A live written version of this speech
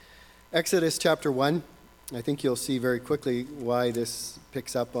Exodus chapter 1. I think you'll see very quickly why this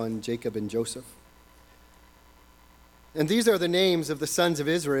picks up on Jacob and Joseph. And these are the names of the sons of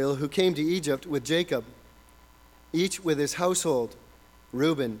Israel who came to Egypt with Jacob, each with his household: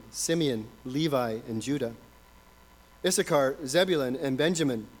 Reuben, Simeon, Levi, and Judah; Issachar, Zebulun, and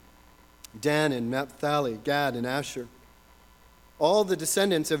Benjamin; Dan and Naphtali, Gad and Asher. All the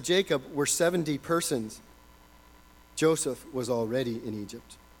descendants of Jacob were 70 persons. Joseph was already in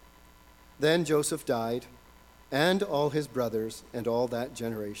Egypt. Then Joseph died, and all his brothers, and all that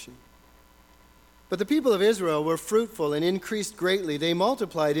generation. But the people of Israel were fruitful and increased greatly. They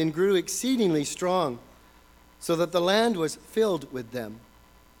multiplied and grew exceedingly strong, so that the land was filled with them.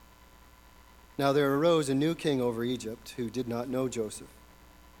 Now there arose a new king over Egypt, who did not know Joseph.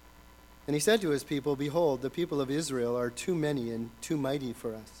 And he said to his people, "Behold, the people of Israel are too many and too mighty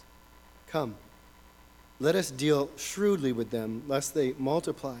for us. Come, let us deal shrewdly with them, lest they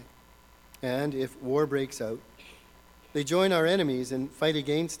multiply. And if war breaks out, they join our enemies and fight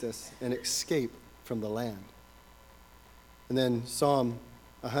against us and escape from the land." And then Psalm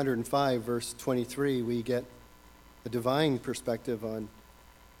 105, verse 23, we get a divine perspective on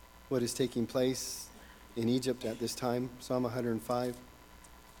what is taking place in Egypt at this time. Psalm 105,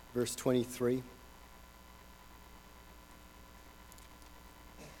 verse 23.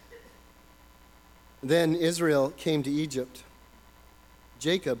 Then Israel came to Egypt.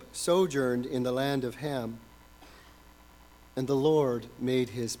 Jacob sojourned in the land of Ham, and the Lord made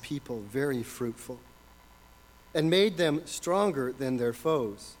his people very fruitful and made them stronger than their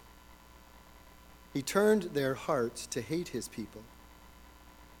foes. He turned their hearts to hate his people,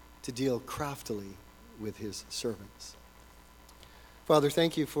 to deal craftily with his servants. Father,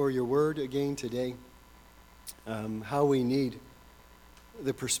 thank you for your word again today. How we need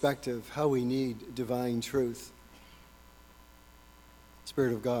the perspective, how we need divine truth.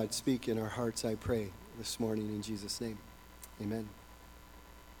 Spirit of God, speak in our hearts, I pray, this morning in Jesus' name. Amen.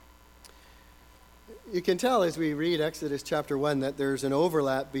 You can tell as we read Exodus chapter 1 that there's an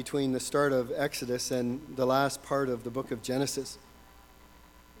overlap between the start of Exodus and the last part of the book of Genesis.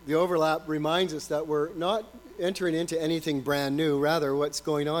 The overlap reminds us that we're not entering into anything brand new. Rather, what's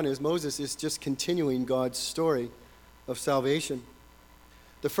going on is Moses is just continuing God's story of salvation.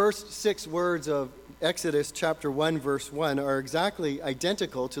 The first 6 words of Exodus chapter 1, verse 1 are exactly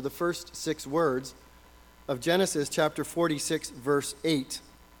identical to the first 6 words of Genesis chapter 46, verse 8.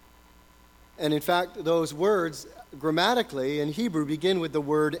 And in fact, those words grammatically in Hebrew begin with the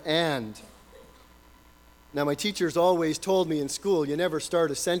word "and." Now, my teachers always told me in school, you never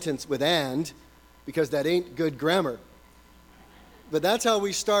start a sentence with "and," because that ain't good grammar. But that's how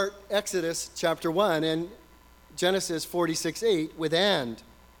we start Exodus chapter 1 and Genesis 46:8 with "and."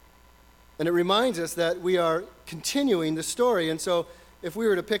 And it reminds us that we are continuing the story. And so if we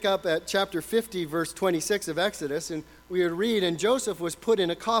were to pick up at chapter 50, verse 26 of Exodus, and we would read, "And Joseph was put in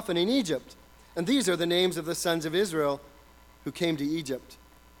a coffin in Egypt. And these are the names of the sons of Israel who came to Egypt."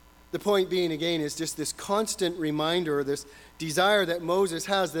 The point being, again, is just this constant reminder, this desire that Moses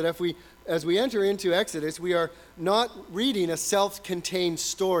has, that as we enter into Exodus, we are not reading a self-contained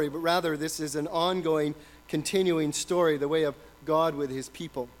story, but rather this is an ongoing, continuing story, the way of God with his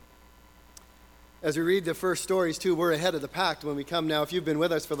people. As we read the first stories, too, we're ahead of the pack when we come now. If you've been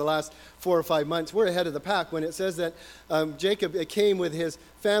with us for the last 4 or 5 months, we're ahead of the pack when it says that Jacob came with his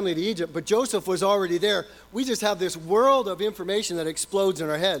family to Egypt, but Joseph was already there. We just have this world of information that explodes in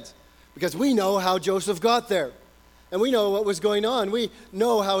our heads because we know how Joseph got there. And we know what was going on. We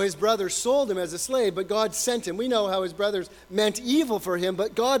know how his brothers sold him as a slave, but God sent him. We know how his brothers meant evil for him,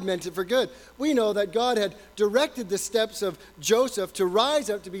 but God meant it for good. We know that God had directed the steps of Joseph to rise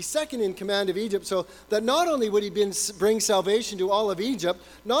up to be second in command of Egypt, so that not only would he bring salvation to all of Egypt,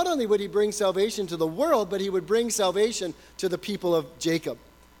 not only would he bring salvation to the world, but he would bring salvation to the people of Jacob.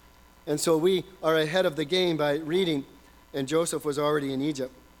 And so we are ahead of the game by reading, and Joseph was already in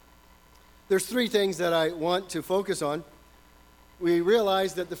Egypt. There's 3 things that I want to focus on. We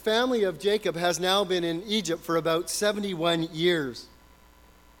realize that the family of Jacob has now been in Egypt for about 71 years.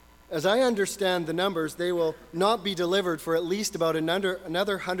 As I understand the numbers, they will not be delivered for at least about another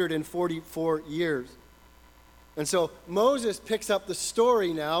 144 years. And so Moses picks up the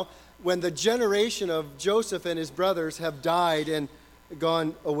story now when the generation of Joseph and his brothers have died and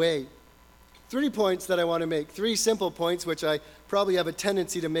gone away. 3 points that I want to make, 3 simple points, which I probably have a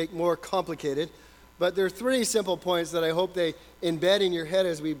tendency to make more complicated. But there are 3 simple points that I hope they embed in your head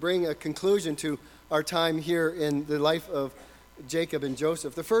as we bring a conclusion to our time here in the life of Jacob and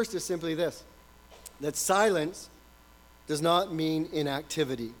Joseph. The first is simply this, that silence does not mean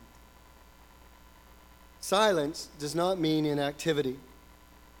inactivity. Silence does not mean inactivity.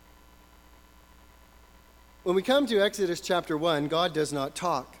 When we come to Exodus chapter 1, God does not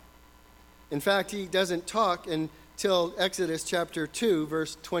talk. In fact, he doesn't talk until Exodus chapter 2,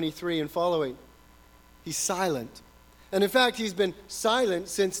 verse 23 and following. He's silent. And in fact, he's been silent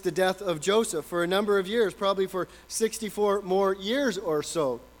since the death of Joseph for a number of years, probably for 64 more years or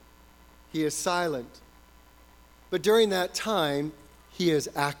so. He is silent. But during that time, he is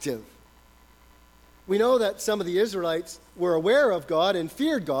active. We know that some of the Israelites were aware of God and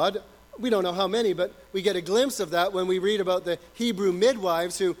feared God. We don't know how many, but we get a glimpse of that when we read about the Hebrew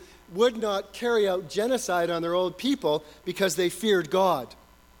midwives who would not carry out genocide on their own people because they feared God.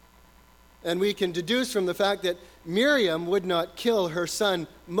 And we can deduce from the fact that Miriam would not kill her son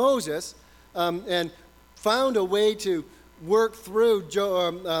Moses and found a way to work through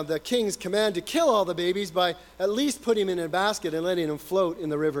the king's command to kill all the babies by at least putting him in a basket and letting them float in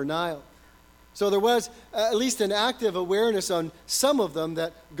the river Nile. So there was at least an active awareness on some of them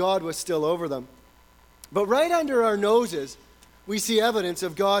that God was still over them. But right under our noses, we see evidence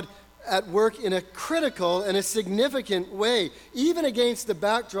of God at work in a critical and a significant way, even against the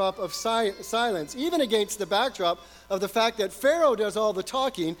backdrop of silence, even against the backdrop of the fact that Pharaoh does all the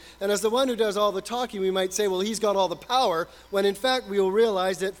talking, and as the one who does all the talking, we might say, well, he's got all the power, when in fact we will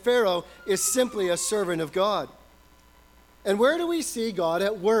realize that Pharaoh is simply a servant of God. And where do we see God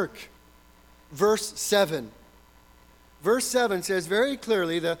at work? Verse 7. Verse 7 says very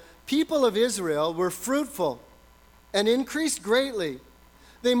clearly, the people of Israel were fruitful and increased greatly.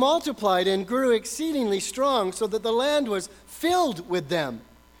 They multiplied and grew exceedingly strong so that the land was filled with them.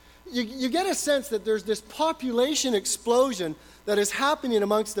 You get a sense that there's this population explosion that is happening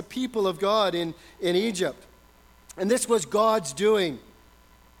amongst the people of God in Egypt. And this was God's doing.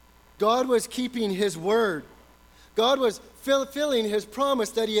 God was keeping his word. God was fulfilling his promise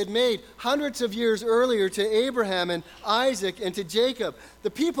that he had made hundreds of years earlier to Abraham and Isaac and to Jacob.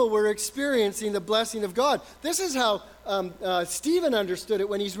 The people were experiencing the blessing of God. This is how Stephen understood it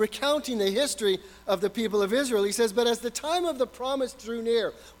when he's recounting the history of the people of Israel. He says, but as the time of the promise drew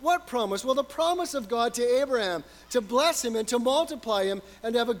near. What promise? Well, the promise of God to Abraham to bless him and to multiply him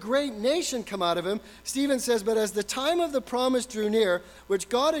and to have a great nation come out of him. Stephen says, but as the time of the promise drew near, which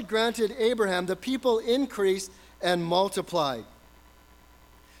God had granted Abraham, the people increased and multiplied.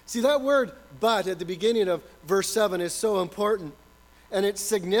 See, that word but at the beginning of verse 7 is so important, and it's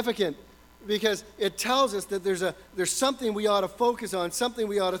significant because it tells us that there's something we ought to focus on, something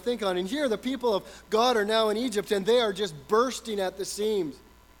we ought to think on. And here the people of God are now in Egypt, and they are just bursting at the seams.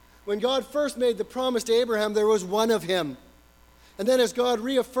 When God first made the promise to Abraham, there was one of him. And then as God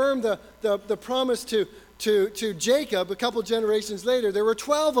reaffirmed the promise to Jacob a couple generations later, there were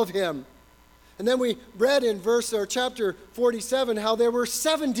 12 of him. And then we read in chapter 47 how there were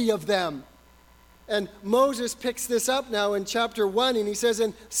 70 of them. And Moses picks this up now in chapter 1, and he says,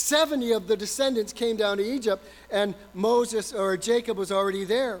 and 70 of the descendants came down to Egypt, and Jacob was already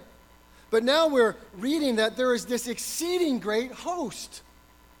there. But now we're reading that there is this exceeding great host.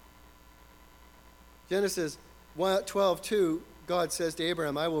 Genesis 12:2, God says to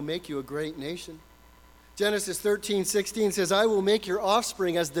Abraham, I will make you a great nation. Genesis 13:16 says, I will make your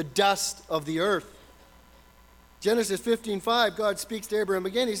offspring as the dust of the earth. Genesis 15:5, God speaks to Abraham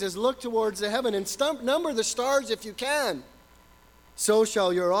again. He says, look towards the heaven and number the stars if you can. So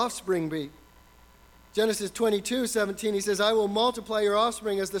shall your offspring be. Genesis 22:17, he says, I will multiply your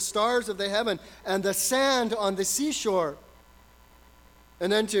offspring as the stars of the heaven and the sand on the seashore.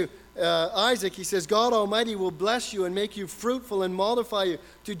 And then to Isaac, he says, God Almighty will bless you and make you fruitful and multiply you.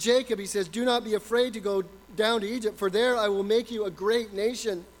 To Jacob, he says, do not be afraid to go down to Egypt, for there I will make you a great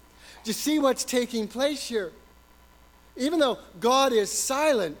nation. Do you see what's taking place here? Even though God is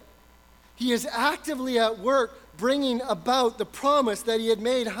silent, he is actively at work bringing about the promise that he had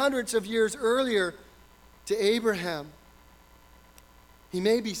made hundreds of years earlier to Abraham. He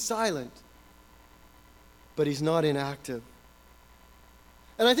may be silent, but he's not inactive.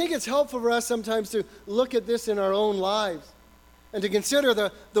 And I think it's helpful for us sometimes to look at this in our own lives and to consider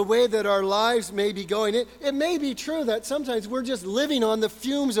the way that our lives may be going. It may be true that sometimes we're just living on the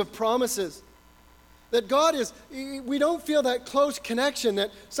fumes of promises. That God we don't feel that close connection, that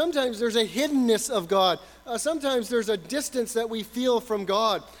sometimes there's a hiddenness of God. Sometimes there's a distance that we feel from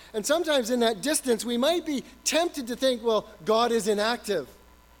God. And sometimes in that distance, we might be tempted to think, well, God is inactive.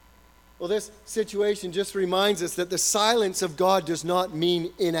 Well, this situation just reminds us that the silence of God does not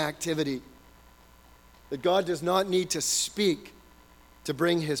mean inactivity. That God does not need to speak to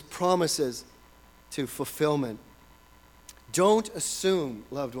bring his promises to fulfillment. Don't assume,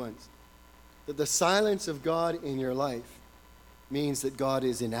 loved ones, that the silence of God in your life means that God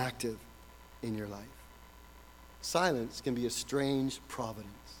is inactive in your life. Silence can be a strange providence.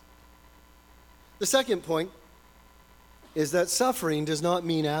 The second point is that suffering does not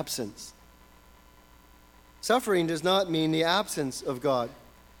mean absence. Suffering does not mean the absence of God.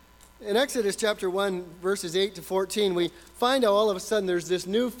 In Exodus chapter 1, verses 8 to 14, we find how all of a sudden there's this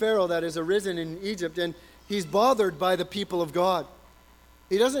new Pharaoh that has arisen in Egypt, and he's bothered by the people of God.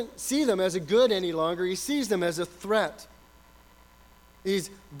 He doesn't see them as a good any longer. He sees them as a threat.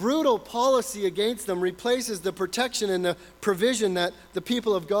 His brutal policy against them replaces the protection and the provision that the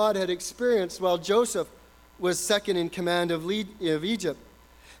people of God had experienced while Joseph was second in command of Egypt.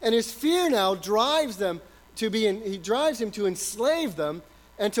 And his fear now drives him to enslave them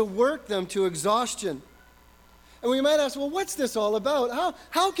and to work them to exhaustion. And we might ask, well, what's this all about?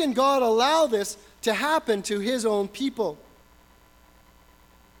 How can God allow this to happen to his own people?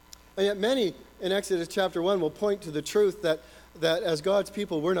 And yet many in Exodus chapter 1 will point to the truth that as God's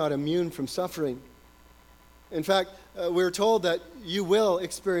people, we're not immune from suffering. In fact, we're told that you will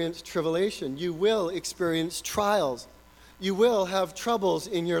experience tribulation. You will experience trials. You will have troubles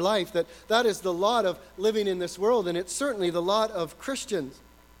in your life. That is the lot of living in this world, and it's certainly the lot of Christians.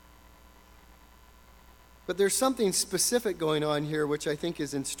 But there's something specific going on here which I think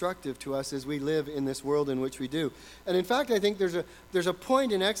is instructive to us as we live in this world in which we do. And in fact, I think there's a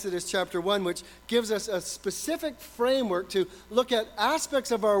point in Exodus chapter 1 which gives us a specific framework to look at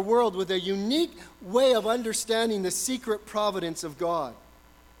aspects of our world with a unique way of understanding the secret providence of God.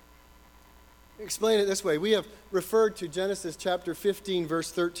 Explain it this way. We have referred to Genesis chapter 15, verse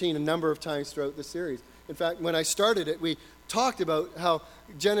 13 a number of times throughout the series. In fact, when I started it, we talked about how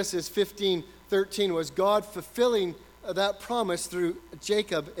Genesis 15:13 was God fulfilling that promise through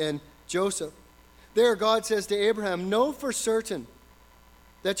Jacob and Joseph. There, God says to Abraham, "Know for certain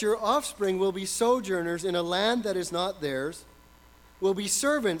that your offspring will be sojourners in a land that is not theirs, will be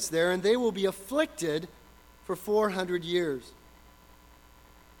servants there, and they will be afflicted for 400 years."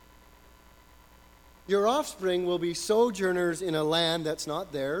 Your offspring will be sojourners in a land that's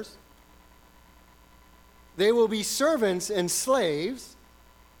not theirs. They will be servants and slaves,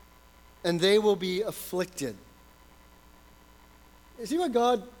 and they will be afflicted. You see what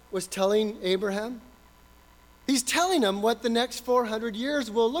God was telling Abraham? He's telling him what the next 400 years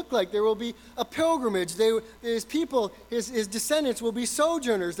will look like. There will be a pilgrimage. His people, his descendants will be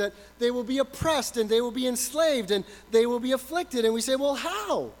sojourners, that they will be oppressed, and they will be enslaved, and they will be afflicted. And we say, well,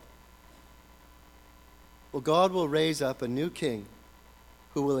 how? Well, God will raise up a new king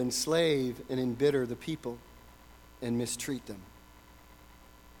who will enslave and embitter the people and mistreat them.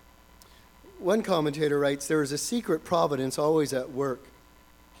 One commentator writes, there is a secret providence always at work,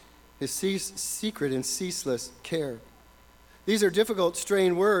 his secret and ceaseless care. These are difficult,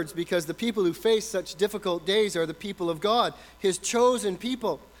 strained words because the people who face such difficult days are the people of God, his chosen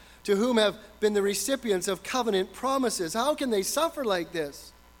people, to whom have been the recipients of covenant promises. How can they suffer like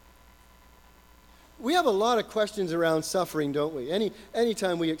this? We have a lot of questions around suffering, don't we?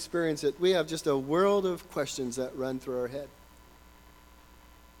 Anytime we experience it, we have just a world of questions that run through our head.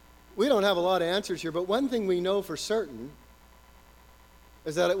 We don't have a lot of answers here, but one thing we know for certain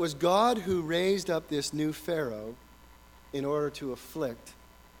is that it was God who raised up this new Pharaoh in order to afflict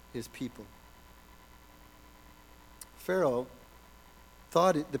his people. Pharaoh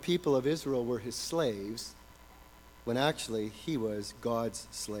thought the people of Israel were his slaves, when actually he was God's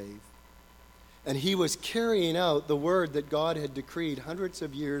slave. And he was carrying out the word that God had decreed hundreds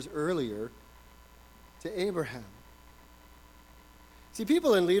of years earlier to Abraham. See,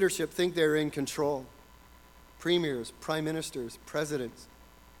 people in leadership think they're in control. Premiers, prime ministers, presidents.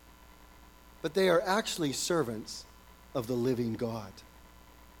 But they are actually servants of the living God,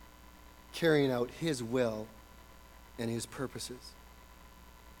 carrying out his will and his purposes.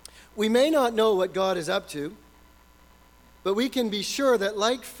 We may not know what God is up to, but we can be sure that,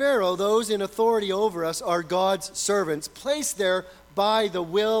 like Pharaoh, those in authority over us are God's servants, placed there by the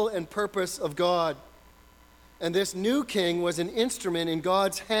will and purpose of God. And this new king was an instrument in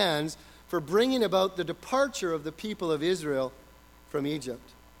God's hands for bringing about the departure of the people of Israel from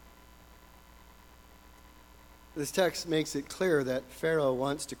Egypt. This text makes it clear that Pharaoh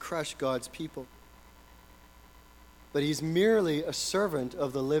wants to crush God's people. But he's merely a servant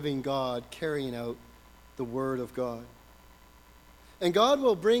of the living God carrying out the word of God. And God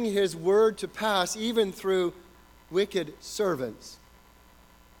will bring his word to pass even through wicked servants,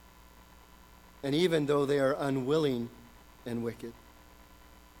 and even though they are unwilling and wicked.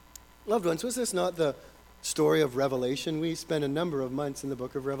 Loved ones, was this not the story of Revelation? We spent a number of months in the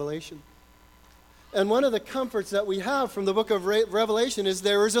book of Revelation. And one of the comforts that we have from the book of Revelation is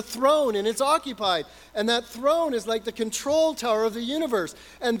there is a throne and it's occupied. And that throne is like the control tower of the universe.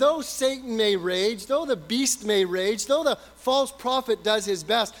 And though Satan may rage, though the beast may rage, though the false prophet does his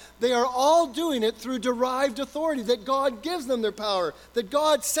best, they are all doing it through derived authority, that God gives them their power, that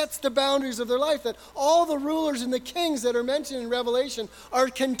God sets the boundaries of their life, that all the rulers and the kings that are mentioned in Revelation are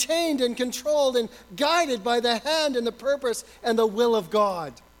contained and controlled and guided by the hand and the purpose and the will of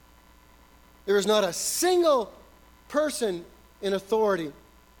God. There is not a single person in authority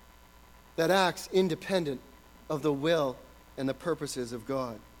that acts independent of the will and the purposes of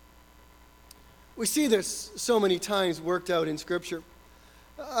God. We see this so many times worked out in Scripture.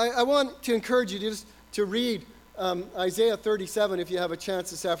 I want to encourage you to read Isaiah 37 if you have a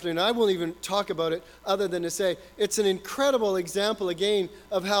chance this afternoon. I won't even talk about it other than to say it's an incredible example again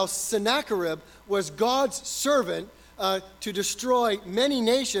of how Sennacherib was God's servant to destroy many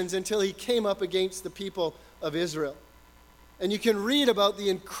nations until he came up against the people of Israel. And you can read about the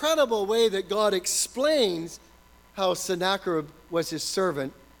incredible way that God explains how Sennacherib was his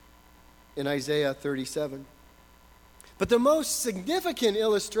servant in Isaiah 37. But the most significant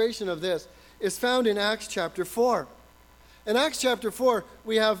illustration of this is found in Acts chapter 4. In Acts chapter 4,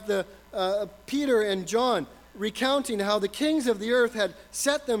 we have Peter and John recounting how the kings of the earth had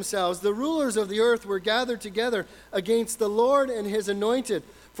set themselves, the rulers of the earth were gathered together against the Lord and his anointed.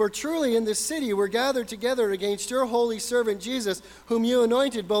 For truly in this city were gathered together against your holy servant Jesus, whom you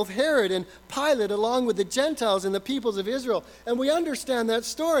anointed, both Herod and Pilate, along with the Gentiles and the peoples of Israel. And we understand that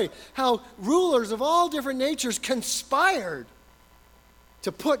story, how rulers of all different natures conspired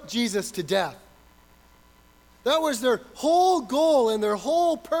to put Jesus to death. That was their whole goal, and their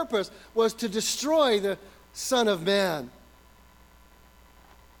whole purpose was to destroy the Son of Man.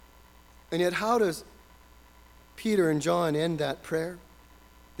 And yet, how does Peter and John end that prayer?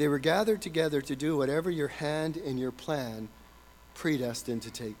 They were gathered together to do whatever your hand and your plan predestined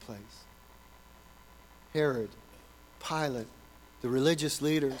to take place. Herod, Pilate, the religious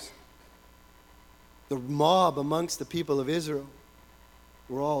leaders, the mob amongst the people of Israel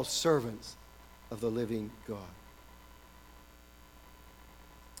were all servants of the living God.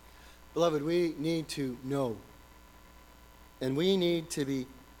 Beloved, we need to know, and we need to be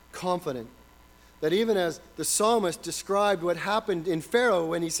confident that even as the psalmist described what happened in Pharaoh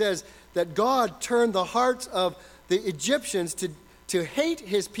when he says that God turned the hearts of the Egyptians to hate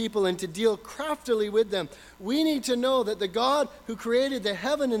his people and to deal craftily with them, we need to know that the God who created the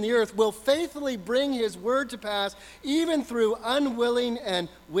heaven and the earth will faithfully bring his word to pass even through unwilling and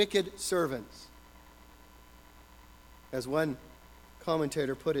wicked servants. As one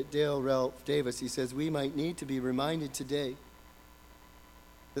commentator put it, Dale Ralph Davis, he says, we might need to be reminded today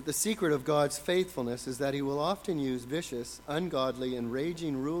that the secret of God's faithfulness is that he will often use vicious, ungodly, and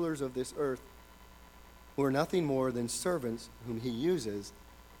raging rulers of this earth who are nothing more than servants whom he uses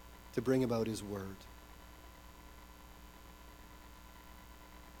to bring about his word.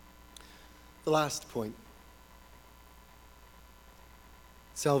 The last point.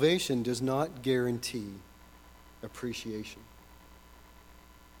 Salvation does not guarantee appreciation.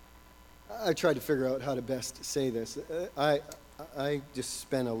 I tried to figure out how to best say this. I just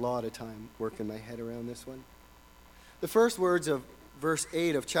spent a lot of time working my head around this one. The first words of verse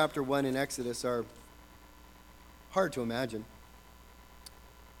 8 of chapter 1 in Exodus are hard to imagine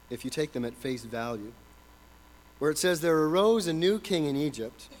if you take them at face value, where it says, there arose a new king in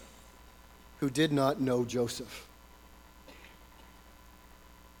Egypt who did not know Joseph.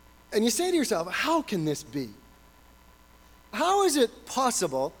 And you say to yourself, how can this be? How is it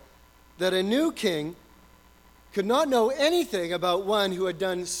possible that a new king could not know anything about one who had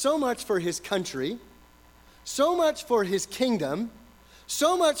done so much for his country, so much for his kingdom,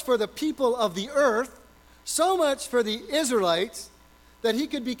 so much for the people of the earth, so much for the Israelites, that he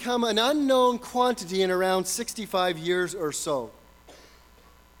could become an unknown quantity in around 65 years or so?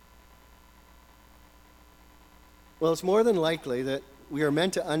 Well, it's more than likely that we are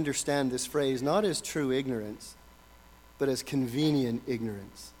meant to understand this phrase not as true ignorance, but as convenient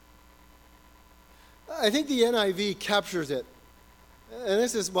ignorance. I think the NIV captures it. And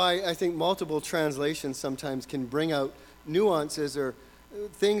this is why I think multiple translations sometimes can bring out nuances or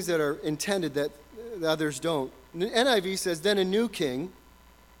things that are intended that others don't. The NIV says, then a new king,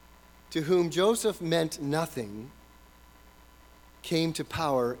 to whom Joseph meant nothing, came to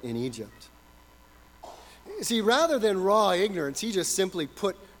power in Egypt. See, rather than raw ignorance, he just simply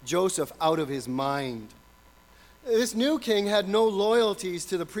put Joseph out of his mind. This new king had no loyalties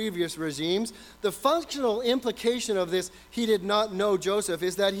to the previous regimes. The functional implication of this, he did not know Joseph,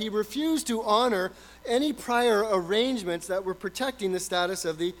 is that he refused to honor any prior arrangements that were protecting the status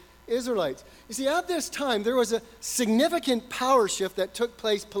of the Israelites. You see, at this time, there was a significant power shift that took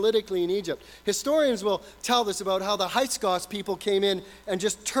place politically in Egypt. Historians will tell us about how the Hyksos people came in and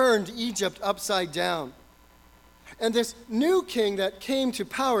just turned Egypt upside down. And this new king that came to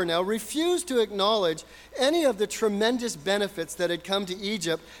power now refused to acknowledge any of the tremendous benefits that had come to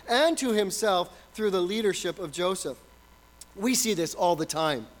Egypt and to himself through the leadership of Joseph. We see this all the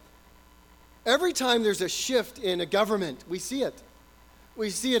time. Every time there's a shift in a government, we see it. We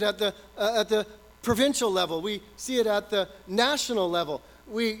see it at the provincial level. We see it at the national level.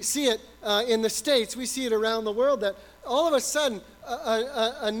 We see it in the States. We see it around the world that all of a sudden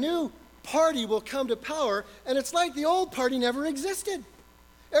a new party will come to power, and it's like the old party never existed.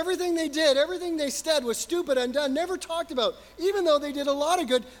 Everything they did, everything they said was stupid, undone, never talked about. Even though they did a lot of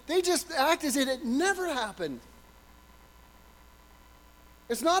good, they just act as if it never happened.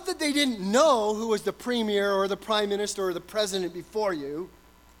 It's not that they didn't know who was the premier or the prime minister or the president before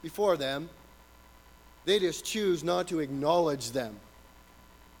them. They just choose not to acknowledge them.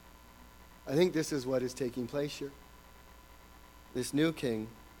 I think this is what is taking place here. This new king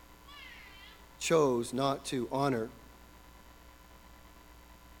chose not to honor,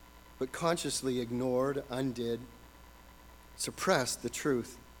 but consciously ignored, undid, suppressed the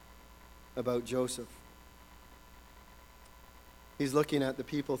truth about Joseph. He's looking at the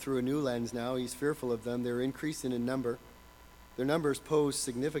people through a new lens now. He's fearful of them. They're increasing in number. Their numbers pose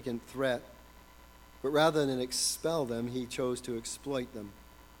significant threat. But rather than expel them, he chose to exploit them.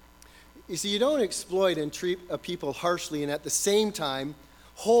 You see, you don't exploit and treat a people harshly and at the same time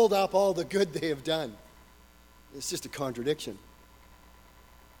hold up all the good they have done. It's just a contradiction.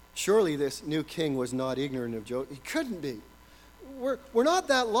 Surely this new king was not ignorant of Joseph. He couldn't be. We're not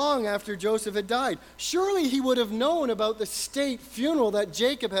that long after Joseph had died. Surely he would have known about the state funeral that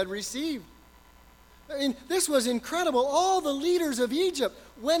Jacob had received. I mean, this was incredible. All the leaders of Egypt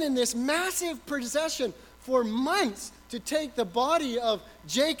went in this massive procession for months to take the body of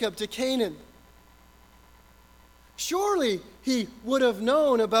Jacob to Canaan. Surely he would have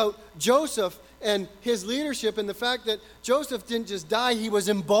known about Joseph and his leadership and the fact that Joseph didn't just die, he was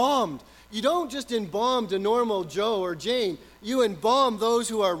embalmed. You don't just embalm a normal Joe or Jane. You embalm those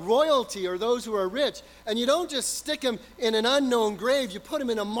who are royalty or those who are rich. And you don't just stick them in an unknown grave. You put them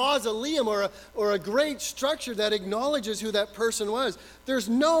in a mausoleum or a great structure that acknowledges who that person was. There's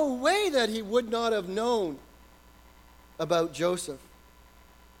no way that he would not have known about Joseph.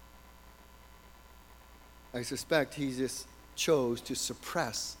 I suspect he just chose to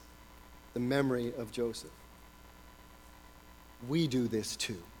suppress the memory of Joseph. We do this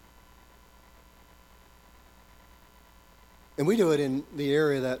too. And we do it in the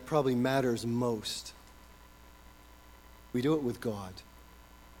area that probably matters most. We do it with God.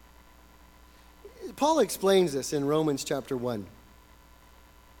 Paul explains this in Romans chapter 1.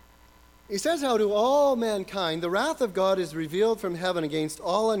 He says how to all mankind the wrath of God is revealed from heaven against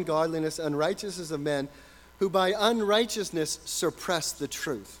all ungodliness and unrighteousness of men who by unrighteousness suppress the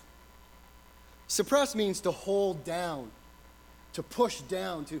truth. Suppress means to hold down, to push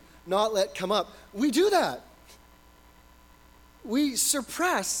down, to not let come up. We do that. We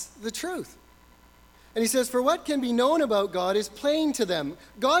suppress the truth. And he says, for what can be known about God is plain to them.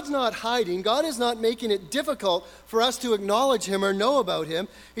 God's not hiding. God is not making it difficult for us to acknowledge him or know about him.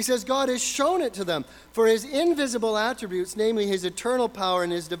 He says God has shown it to them. For his invisible attributes, namely his eternal power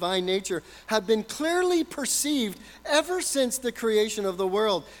and his divine nature, have been clearly perceived ever since the creation of the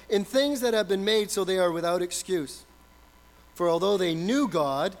world in things that have been made, so they are without excuse. For although they knew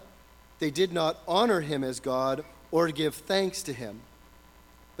God, they did not honor him as God or to give thanks to him,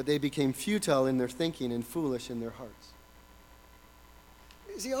 but they became futile in their thinking and foolish in their hearts.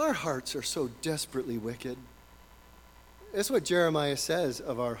 See, our hearts are so desperately wicked. That's what Jeremiah says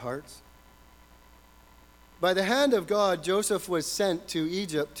of our hearts. By the hand of God, Joseph was sent to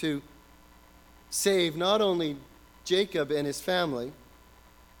Egypt to save not only Jacob and his family,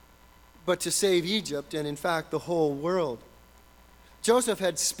 but to save Egypt and, in fact, the whole world. Joseph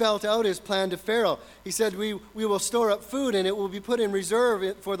had spelt out his plan to Pharaoh. He said, we will store up food, and it will be put in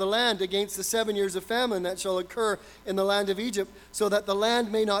reserve for the land against the 7 years of famine that shall occur in the land of Egypt, so that the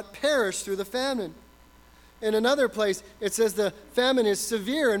land may not perish through the famine. In another place, it says the famine is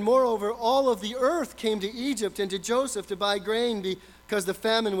severe, and moreover, all of the earth came to Egypt and to Joseph to buy grain because the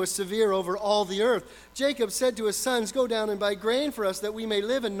famine was severe over all the earth. Jacob said to his sons, go down and buy grain for us that we may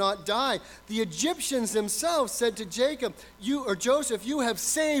live and not die. The Egyptians themselves said to Jacob, Joseph, you have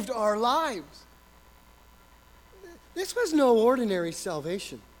saved our lives. This was no ordinary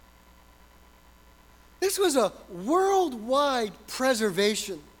salvation. This was a worldwide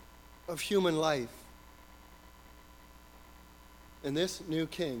preservation of human life. And this new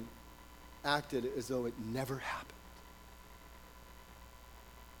king acted as though it never happened.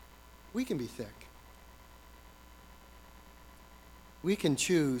 We can be thick. We can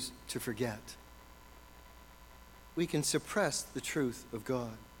choose to forget. We can suppress the truth of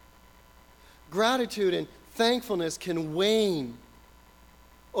God. Gratitude and thankfulness can wane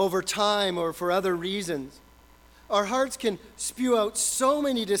over time or for other reasons. Our hearts can spew out so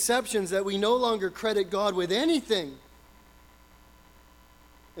many deceptions that we no longer credit God with anything.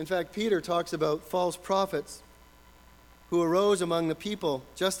 In fact, Peter talks about false prophets who arose among the people,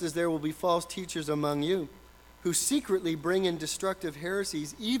 just as there will be false teachers among you, who secretly bring in destructive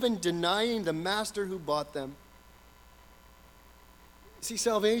heresies, even denying the master who bought them. See,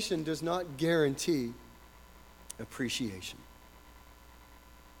 salvation does not guarantee appreciation.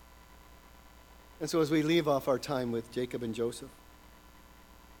 And so as we leave off our time with Jacob and Joseph,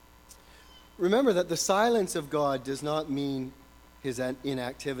 remember that the silence of God does not mean his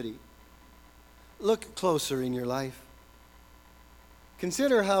inactivity. Look closer in your life.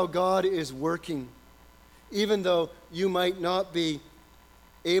 Consider how God is working, even though you might not be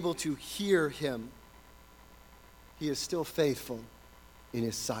able to hear him. He is still faithful in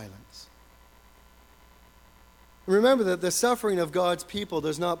his silence. Remember that the suffering of God's people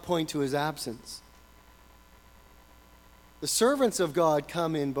does not point to his absence. The servants of God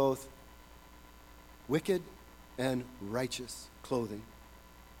come in both wicked and righteous clothing.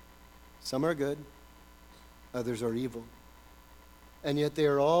 Some are good, others are evil. And yet they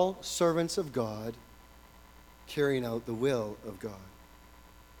are all servants of God, carrying out the will of God.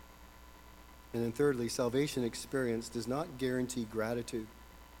 And then thirdly, salvation experience does not guarantee gratitude.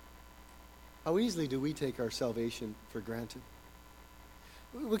 How easily do we take our salvation for granted?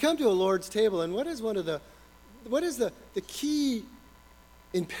 We come to a Lord's table, and what is the key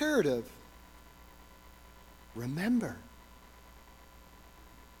imperative? Remember.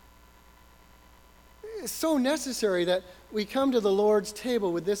 It's so necessary that we come to the Lord's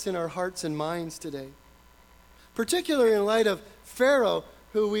table with this in our hearts and minds today. Particularly in light of Pharaoh,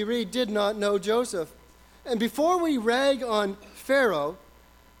 who we read did not know Joseph. And before we rag on Pharaoh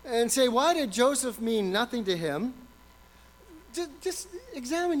and say, why did Joseph mean nothing to him? Just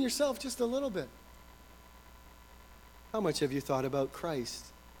examine yourself just a little bit. How much have you thought about Christ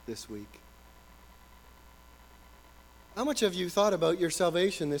this week? How much have you thought about your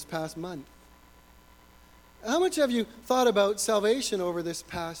salvation this past month? How much have you thought about salvation over this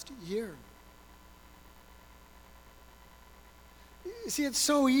past year? See, it's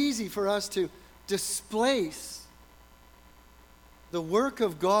so easy for us to displace the work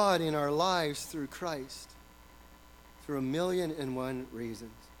of God in our lives through Christ through 1,000,001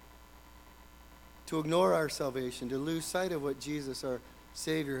 reasons. To ignore our salvation, to lose sight of what Jesus, our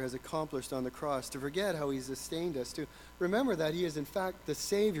Savior, has accomplished on the cross, to forget how he sustained us, to remember that he is in fact the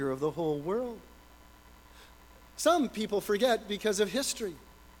Savior of the whole world. Some people forget because of history.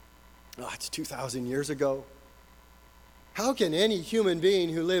 Oh, it's 2,000 years ago. How can any human being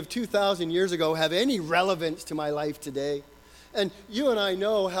who lived 2,000 years ago have any relevance to my life today? And you and I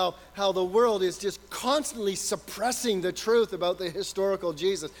know how the world is just constantly suppressing the truth about the historical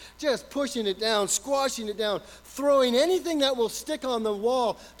Jesus, just pushing it down, squashing it down, throwing anything that will stick on the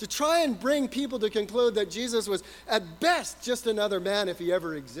wall to try and bring people to conclude that Jesus was at best just another man if he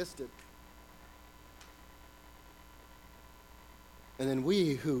ever existed. And then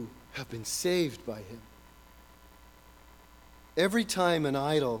we who have been saved by him, every time an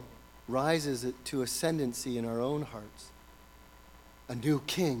idol rises to ascendancy in our own hearts, a new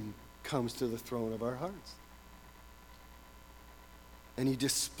king comes to the throne of our hearts. And he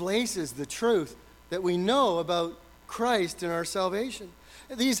displaces the truth that we know about Christ and our salvation.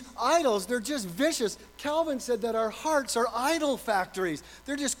 These idols, they're just vicious. Calvin said that our hearts are idol factories.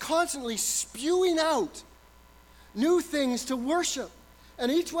 They're just constantly spewing out new things to worship.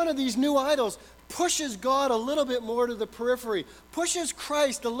 And each one of these new idols pushes God a little bit more to the periphery, pushes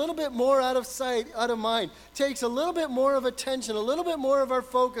Christ a little bit more out of sight, out of mind, takes a little bit more of attention, a little bit more of our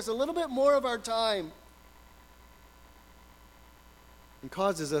focus, a little bit more of our time, and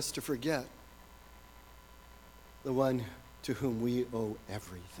causes us to forget the one to whom we owe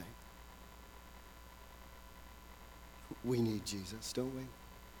everything. We need Jesus, don't we?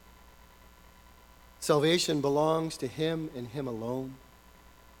 Salvation belongs to him and him alone.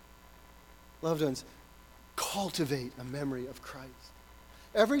 Loved ones, cultivate a memory of Christ.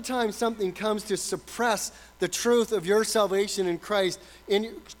 Every time something comes to suppress the truth of your salvation in Christ,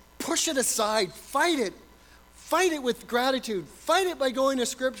 push it aside, fight it. Fight it with gratitude. Fight it by going to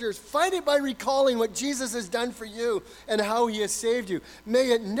scriptures. Fight it by recalling what Jesus has done for you and how he has saved you.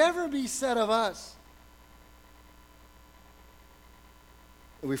 May it never be said of us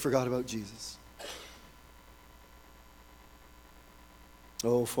We forgot about Jesus.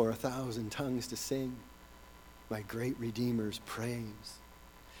 Oh, for 1,000 tongues to sing my great Redeemer's praise.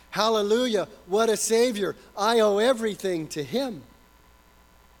 Hallelujah, what a Savior. I owe everything to him.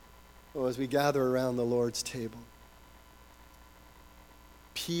 Oh, as we gather around the Lord's table,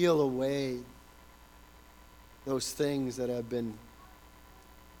 peel away those things that have been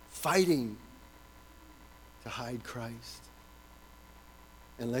fighting to hide Christ.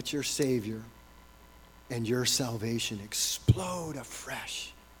 And let your Savior and your salvation explode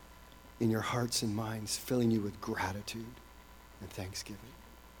afresh in your hearts and minds, filling you with gratitude and thanksgiving.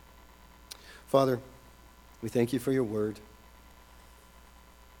 Father, we thank you for your word.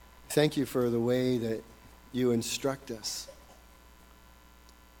 Thank you for the way that you instruct us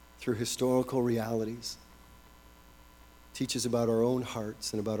through historical realities. Teach us about our own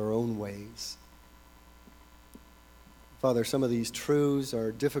hearts and about our own ways. Father, some of these truths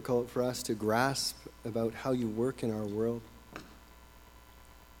are difficult for us to grasp about how you work in our world.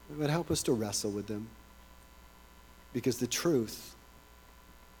 But help us to wrestle with them, because the truth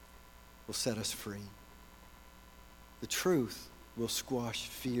will set us free. The truth will squash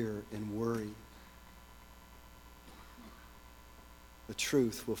fear and worry. The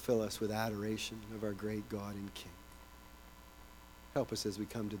truth will fill us with adoration of our great God and King. Help us as we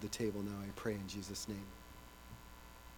come to the table now, I pray in Jesus' name.